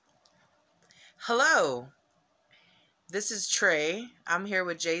Hello, this is Trey. I'm here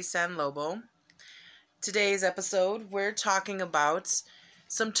with Sanlobo. Today's episode, we're talking about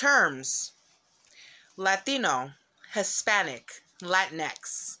some terms: Latino, Hispanic,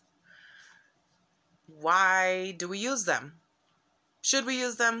 Latinx. Why do we use them? Should we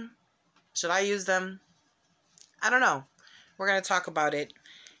use them? Should I use them? I don't know. We're going to talk about it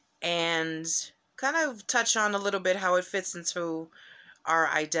and kind of touch on a little bit how it fits into our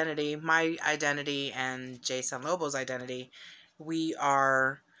identity, my identity, and Jason Lobo's identity. We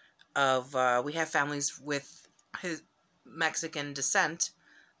are we have families with his Mexican descent,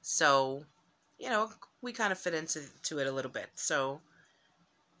 so we kind of fit into it a little bit. So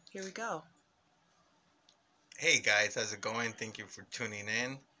here we go. Hey guys, how's it going? Thank you for tuning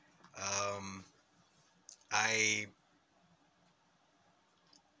in. Um, I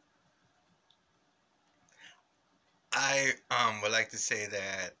I would like to say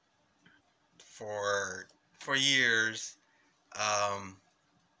that for years um,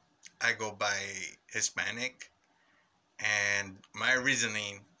 I go by Hispanic, and my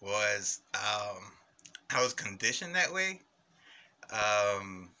reasoning was I was conditioned that way.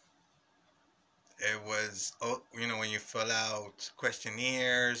 Um, it was when you fill out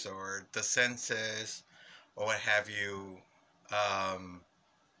questionnaires or the census or what have you. Um,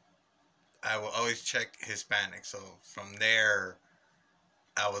 I will always check Hispanic. So from there,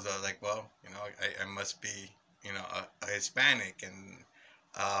 I was like, well, I must be, a Hispanic, and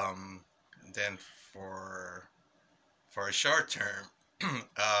um, then for a short term,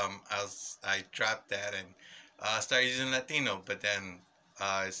 I dropped that and started using Latino. But then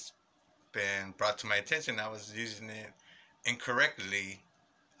it's been brought to my attention I was using it incorrectly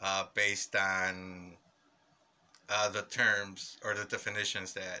based on the terms or the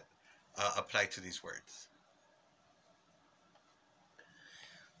definitions that apply to these words.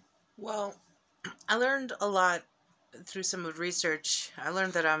 Well, I learned a lot through some of the research. I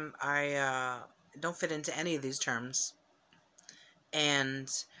learned that I don't fit into any of these terms, and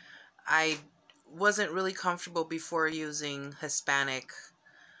I wasn't really comfortable before using Hispanic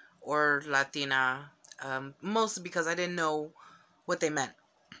or Latina, mostly because I didn't know what they meant.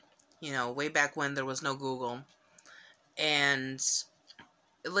 Way back when there was no Google. And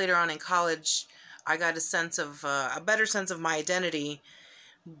later on in college, I got a better sense of my identity,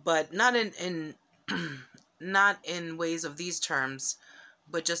 but not in not in ways of these terms,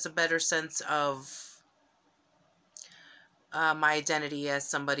 but just a better sense of my identity as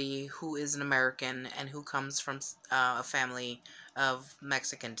somebody who is an American and who comes from a family of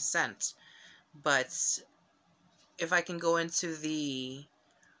Mexican descent. But if I can go into the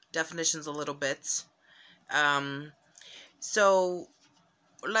definitions a little bit, um, so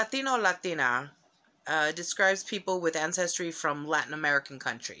Latino Latina describes people with ancestry from Latin American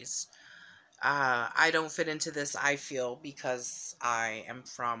countries. I don't fit into this, I feel, because I am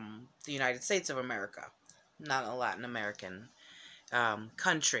from the United States of America, not a Latin American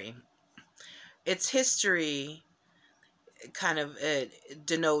country. Its history kind of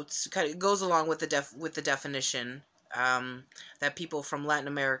denotes, kind of goes along with the definition that people from Latin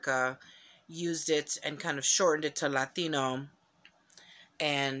America used it and kind of shortened it to Latino,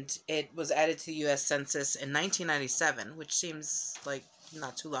 and it was added to the U.S. Census in 1997, which seems like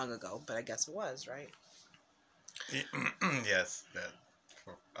not too long ago, but I guess it was, right? Yes, that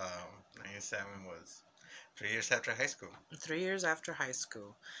 97 was 3 years after high school. 3 years after high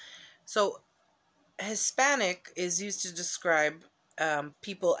school. So Hispanic is used to describe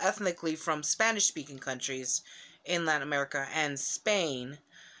people ethnically from Spanish-speaking countries in Latin America and Spain,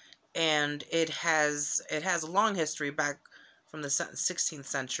 and it has a long history back from the 16th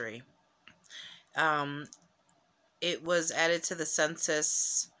century. Um, it was added to the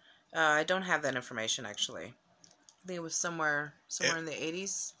census. I don't have that information actually. I think it was somewhere It, in the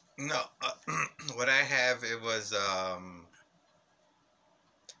 80s. no, what I have it was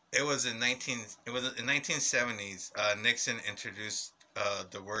in 1970s. Nixon introduced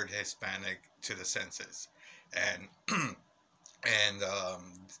the word Hispanic to the census, and and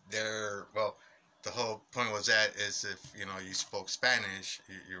there well, the whole point was that is if you spoke Spanish,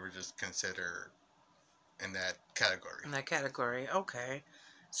 you were just considered in that category. In that category. Okay.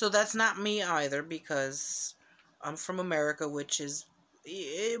 So that's not me either because I'm from America, which is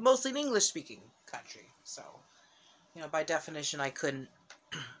mostly an English speaking country. So, by definition, I couldn't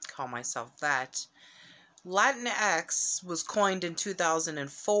call myself that. Latinx was coined in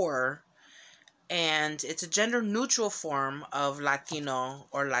 2004, and it's a gender neutral form of Latino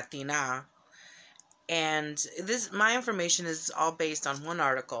or Latina. And my information is all based on one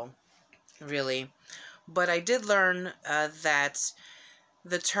article, really. But I did learn that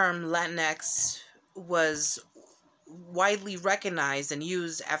the term Latinx was widely recognized and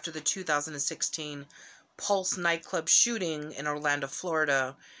used after the 2016 Pulse nightclub shooting in Orlando,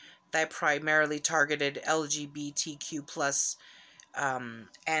 Florida, that primarily targeted LGBTQ plus and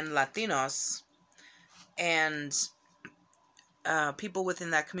Latinos, and people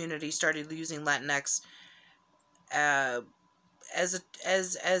within that community started using Latinx uh,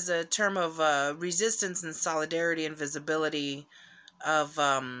 as a term of resistance and solidarity and visibility of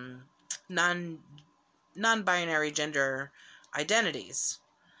non non-binary gender identities.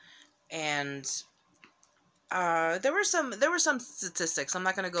 And there were some statistics. I'm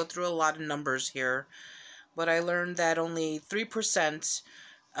not going to go through a lot of numbers here, but I learned that only 3%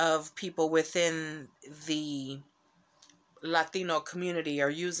 of people within the Latino community are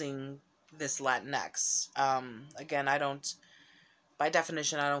using this Latinx. Again, I don't, by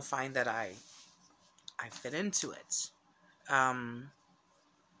definition, I don't find that I fit into it. Um,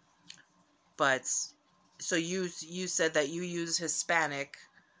 but so you said that you use Hispanic.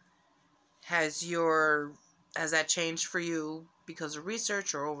 Has your has that changed for you because of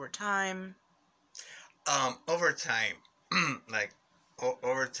research or over time? Over time, like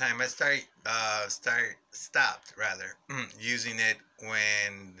over time, I stopped rather using it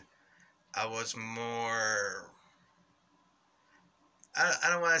when I was more. I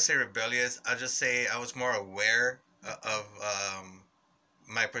don't want to say rebellious. I'll just say I was more aware of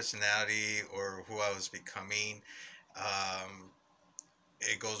my personality or who I was becoming. Um,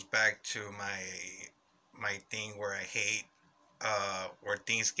 it goes back to my thing where I hate where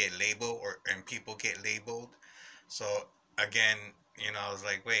things get labeled or and people get labeled. So again, I was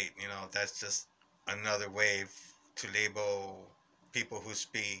like, wait, that's just another way to label people who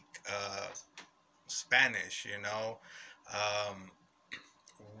speak Spanish. Um,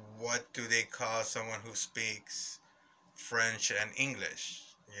 what do they call someone who speaks French and English?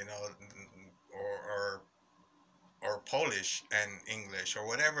 Or or Polish and English or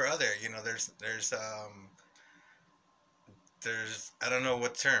whatever other. There's I don't know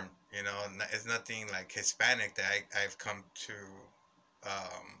what term. It's nothing like Hispanic that I've come to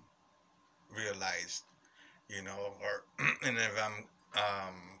um, realize. Or and if I'm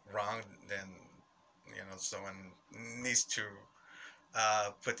wrong, then someone needs to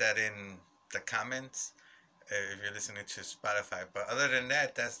put that in the comments if you're listening to Spotify. But other than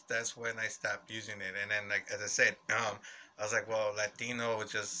that, that's when I stopped using it. And then, like as I said, I was like, well, Latino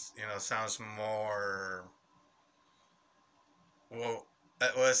just sounds more well.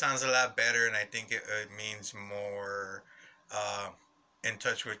 Well, it sounds a lot better, and I think it means more uh, in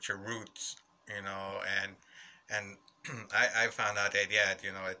touch with your roots. And I found out that yeah,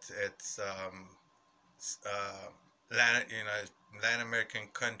 it's Latin American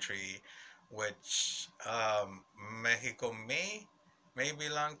country, which Mexico may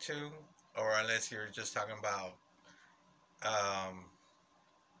belong to, or unless you're just talking about um,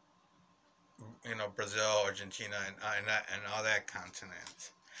 Brazil, Argentina, and all that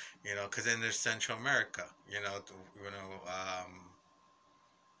continent. Because then there's Central America.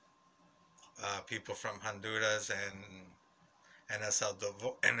 People from Honduras and El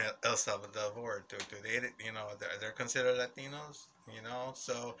Salvador. Do they they're considered Latinos?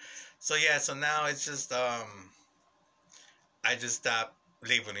 So yeah. So now it's just I just stopped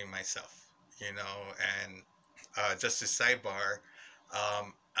labeling myself. And just a sidebar,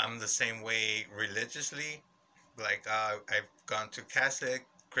 I'm the same way religiously. Like I've gone to Catholic,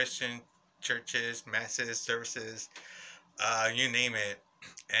 Christian churches, masses, services, you name it,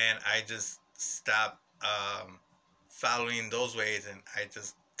 and I just stopped following those ways, and I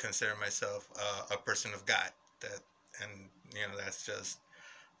just consider myself a person of God. That and that's just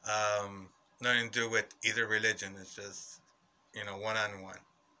um, nothing to do with either religion. It's just one on one.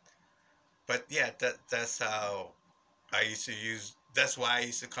 But yeah, that's how I used to use. That's why I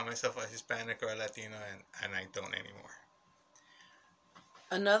used to call myself a Hispanic or a Latino, and I don't anymore.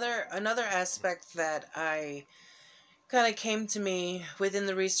 Another aspect that I kind of came to me within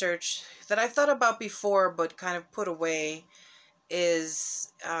the research that I've thought about before but kind of put away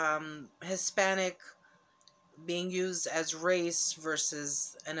is Hispanic being used as race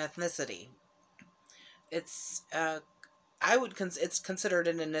versus an ethnicity. It's it's considered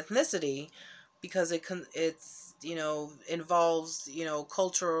an ethnicity because it's involves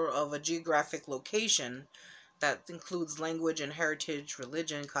culture of a geographic location that includes language and heritage,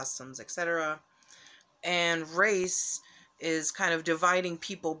 religion, customs, etc. And race is kind of dividing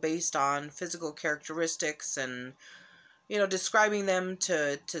people based on physical characteristics and describing them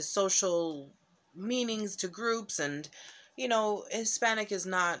to social meanings, to groups. And Hispanic is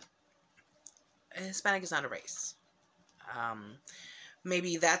not a race. um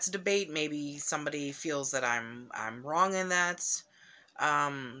maybe that's a debate. Maybe somebody feels that I'm wrong in that.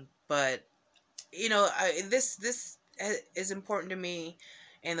 But this is important to me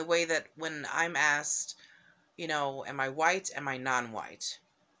in the way that when I'm asked, am I white? Am I non-white?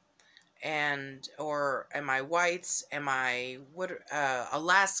 And or am I white? Am I what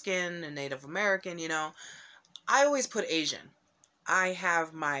Alaskan and Native American? I always put Asian. I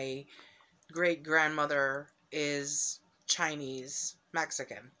have my great grandmother is Chinese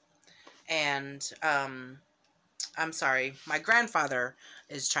Mexican, and I'm sorry, my grandfather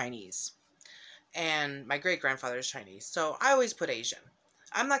is Chinese, and my great grandfather is Chinese. So I always put Asian.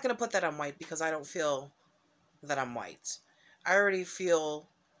 I'm not gonna put that I'm white because I don't feel that I'm white. I already feel,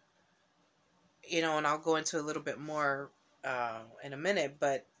 and I'll go into a little bit more in a minute,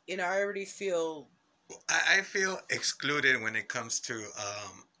 but I already feel, I feel excluded when it comes to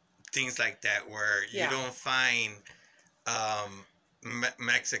things like that, where you yeah. don't find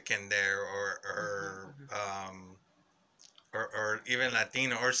Mexican there, Hmm. or even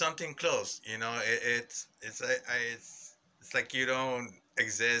Latino or something close. It's like you don't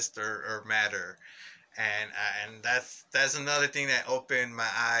exist or matter, and that's another thing that opened my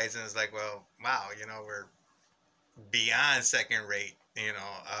eyes, and it's like, well, wow, we're beyond second rate,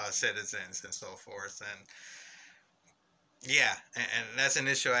 citizens and so forth, and yeah, and that's an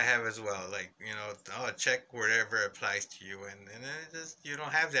issue I have as well. Like, check wherever applies to you, and then it just you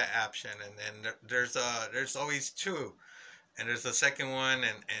don't have that option, and then there's always two, and there's the second one,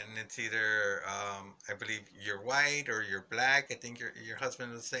 and it's either I believe you're white or you're black. I think your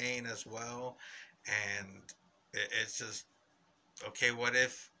husband was saying as well, and it's just okay. What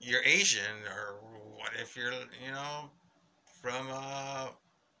if you're Asian, or what if you're from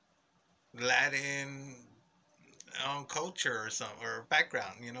Latin culture or some or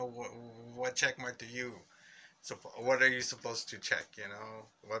background. What check mark do you? So what are you supposed to check?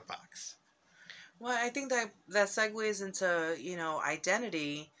 What box? Well, I think that segues into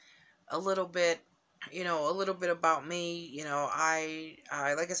identity a little bit. A little bit about me. I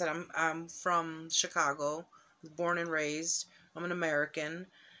like I said, I'm from Chicago, was born and raised. I'm an American.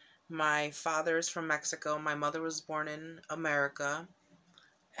 My father is from Mexico. My mother was born in America.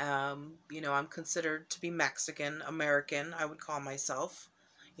 I'm considered to be Mexican American. I would call myself,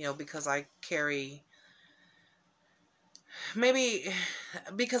 because I carry maybe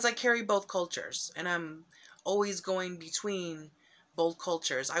because I carry both cultures, and I'm always going between both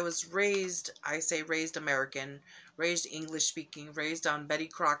cultures. I was raised, I say raised American, raised English speaking, raised on Betty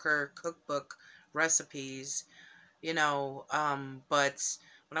Crocker cookbook recipes, but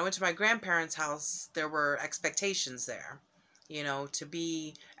when I went to my grandparents' house, there were expectations there, to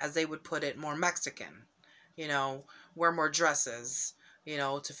be, as they would put it, more Mexican, you know, wear more dresses,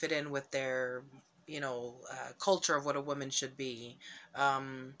 to fit in with their, culture of what a woman should be.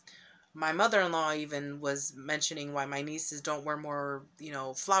 Um, my mother-in-law even was mentioning why my nieces don't wear more,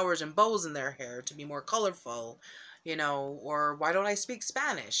 flowers and bows in their hair to be more colorful, or why don't I speak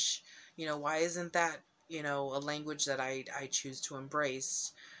Spanish? Why isn't that, a language that I choose to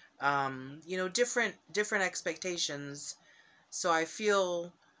embrace? Different expectations. So I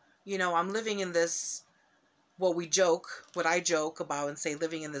feel, I'm living in this, what I joke about and say,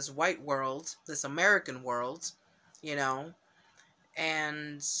 living in this white world, this American world, you know,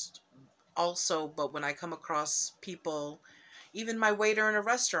 and also, but when I come across people, even my waiter in a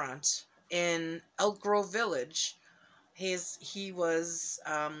restaurant in Elk Grove Village, he was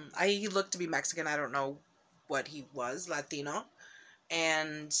he looked to be Mexican. I don't know what he was, Latino,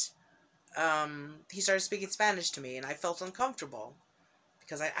 and he started speaking Spanish to me, and I felt uncomfortable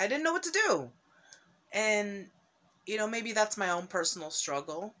because I didn't know what to do, and maybe that's my own personal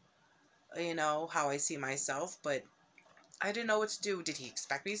struggle, how I see myself, but I didn't know what to do. Did he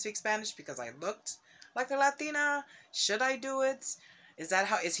expect me to speak Spanish because I looked like a Latina? Should I do it?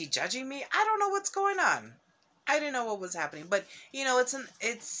 Is he judging me? I don't know what's going on. I didn't know what was happening, but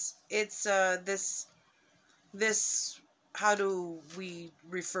it's this how do we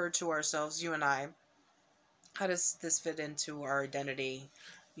refer to ourselves, you and I? How does this fit into our identity?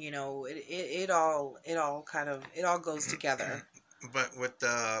 It all goes together. But with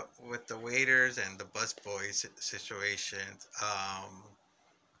the waiters and the busboys situations,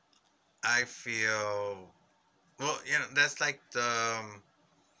 I feel, well, that's like the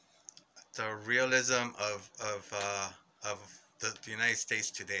realism of the United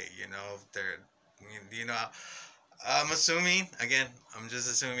States today. They're you know I'm assuming, again, I'm just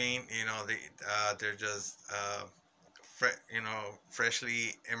assuming, they're just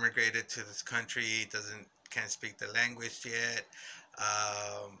freshly immigrated to this country, doesn't can't speak the language yet.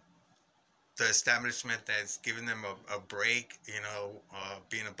 Um, the establishment that's giving them a break,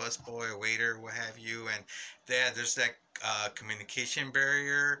 being a busboy, a waiter, what have you, and there's that communication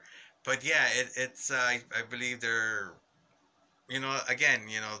barrier. But yeah, it's I believe they're, again,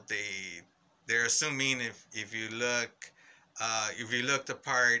 they're assuming if you look the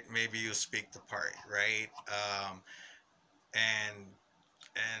part, maybe you speak the part, right? And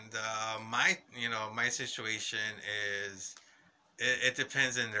my situation is, it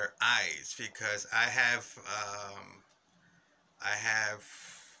depends in their eyes, because I have,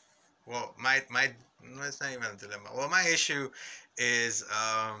 well, my no, it's not even a dilemma. Well, my issue is,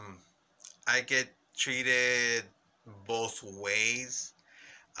 I get treated both ways.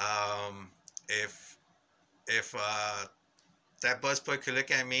 Um, if if that busboy could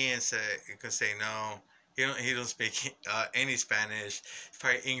look at me and say, he could say no. He don't speak any Spanish. He's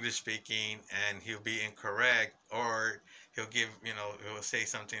probably English speaking, and he'll be incorrect, or he'll say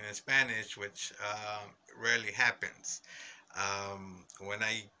something in Spanish, which rarely happens. When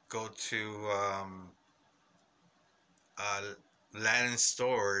I go to uh, Latin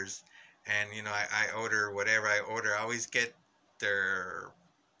stores, and I order whatever I order, I always get their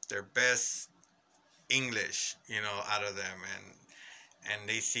their best English, out of them, and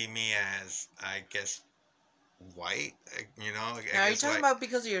they see me as, I guess, white. I Now, are you guess talking white. about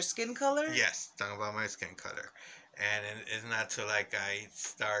because of your skin color? Yes, talking about my skin color, and it's not till like I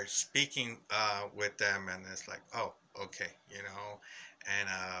start speaking with them, and it's like, oh, okay, and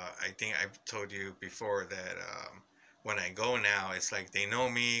I think I've told you before that when I go now, it's like they know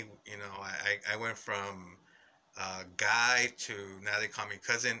me. I went from guy to, now they call me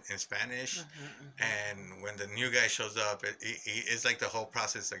cousin in Spanish. And when the new guy shows up, it's like the whole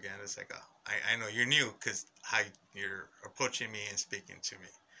process again. It's like, oh, I know you're new because how you're approaching me and speaking to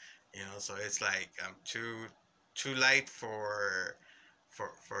me. So it's like I'm too light for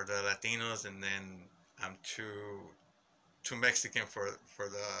the Latinos, and then I'm too Mexican for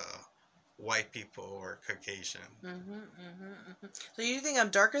the white people or Caucasian. So you think I'm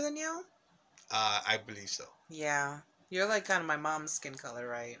darker than you? I believe so. Yeah. You're like kind of my mom's skin color,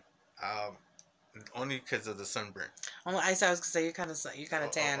 right? Um, Only because of the sunburn. I said I was gonna say you're kind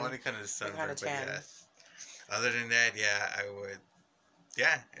of tan. Only kind of the You're kind sunburn, of but tan. yes. Other than that, yeah, I would.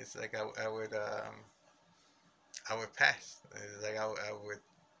 Yeah, it's like I would pass. It's like I would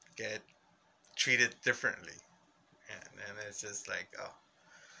get treated differently, and it's just like, oh,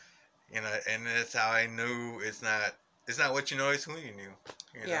 and that's how I knew it's not what you know, it's who you knew,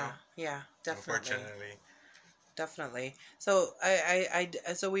 you know. Yeah, yeah, definitely, Unfortunately. definitely. So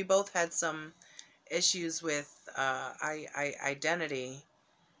so we both had some issues with identity,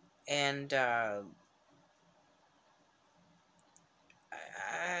 and I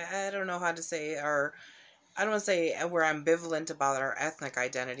don't know how to say, or I don't want to say we're ambivalent about our ethnic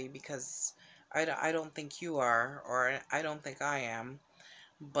identity because I don't think you are, or I don't think I am.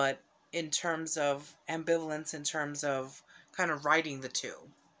 But in terms of ambivalence, in terms of kind of writing the two,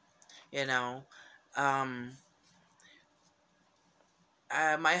 you know, um,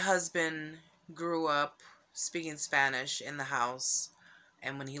 my husband grew up speaking Spanish in the house,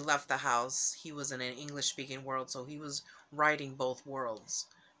 and when he left the house, he was in an English speaking world, so he was writing both worlds,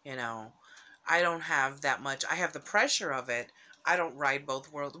 you know. I don't have that much. I have the pressure of it. I don't write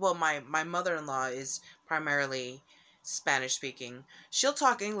both worlds. Well, my mother-in-law is primarily Spanish speaking. She'll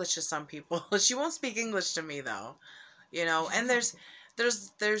talk English to some people. She won't speak English to me though. And there's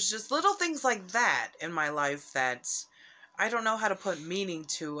just little things like that in my life that I don't know how to put meaning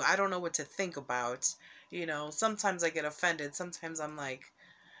to. I don't know what to think about. Sometimes I get offended. Sometimes I'm like,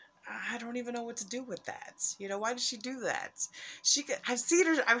 I don't even know what to do with that. Why did she do that? I've seen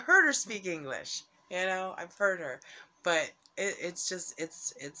her, I've heard her speak English. I've heard her, but it's just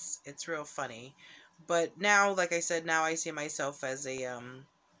it's real funny. But now, like I said, now I see myself as a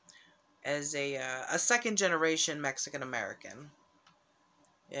second generation Mexican American.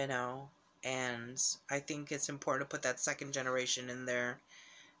 You know, and I think it's important to put that second generation in there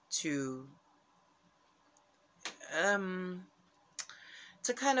to um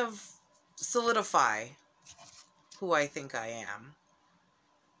to kind of solidify who I think I am.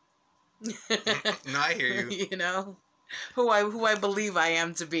 No, I hear you. you know who I believe I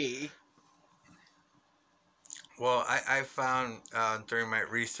am to be. Well, I found during my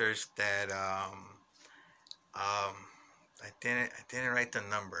research that um, I didn't write the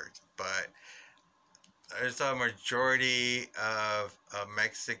numbers, but there's a majority of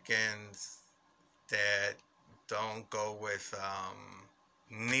Mexicans that don't go with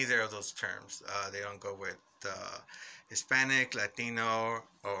neither of those terms. They don't go with Hispanic, Latino,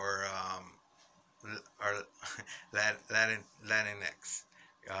 or Latinx.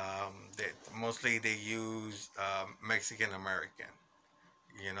 Mostly they use Mexican American,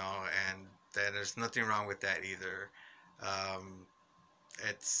 and there's nothing wrong with that either. Um,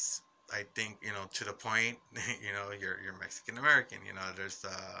 it's I think to the point. You're Mexican American. There's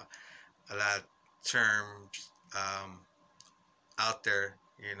a lot of terms out there.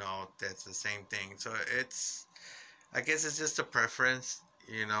 That's the same thing. So I guess it's just a preference.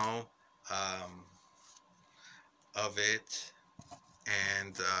 You know, um, of it,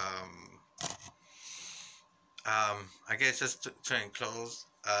 and I guess to enclose.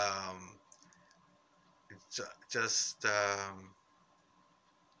 Ju- just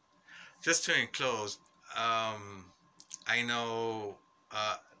just to enclose. Um, I know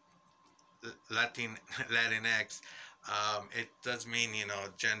uh, Latin Latinx. It does mean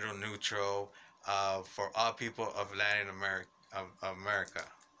gender neutral for all people of Latin America, of America,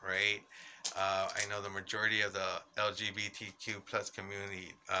 right? I know the majority of the LGBTQ plus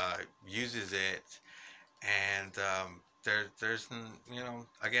community uses it, and there's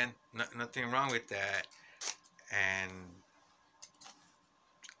again nothing wrong with that, and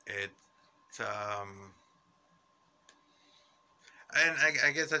it um, and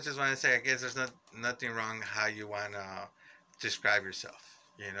I guess I just want to say, I guess there's nothing wrong how you want to describe yourself,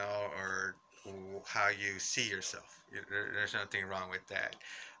 or how you see yourself. There's nothing wrong with that.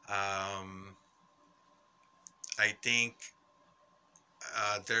 Um, I think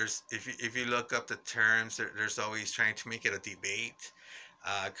if you look up the terms, there's always trying to make it a debate.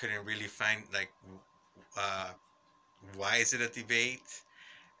 I couldn't really find like uh, why is it a debate,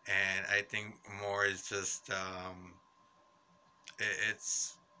 and I think more is just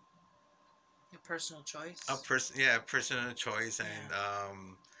it's A personal a choice. person, yeah, personal choice, and Yeah.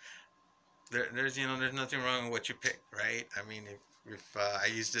 there's nothing wrong with what you pick, right? I mean, if I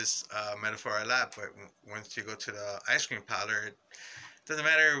use this metaphor a lot, but once you go to the ice cream parlor, it doesn't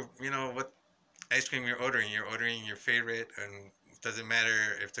matter, what ice cream you're ordering. You're ordering your favorite, and it doesn't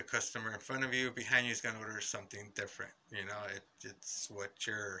matter if the customer in front of you, behind you, is gonna order something different. It's what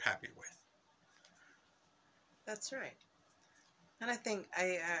you're happy with. That's right. And I think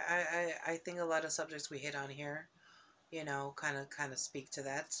I think a lot of subjects we hit on here, kind of speak to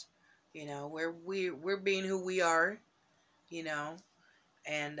that. Where we're being who we are, you know,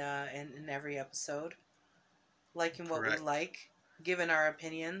 and in every episode, liking what we Correct. like, giving our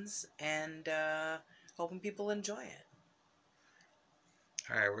opinions, and hoping people enjoy it.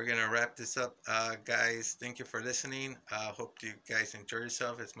 All right, we're gonna wrap this up, guys. Thank you for listening. Hope you guys enjoyed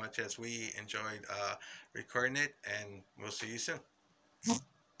yourself as much as we enjoyed recording it, and we'll see you soon.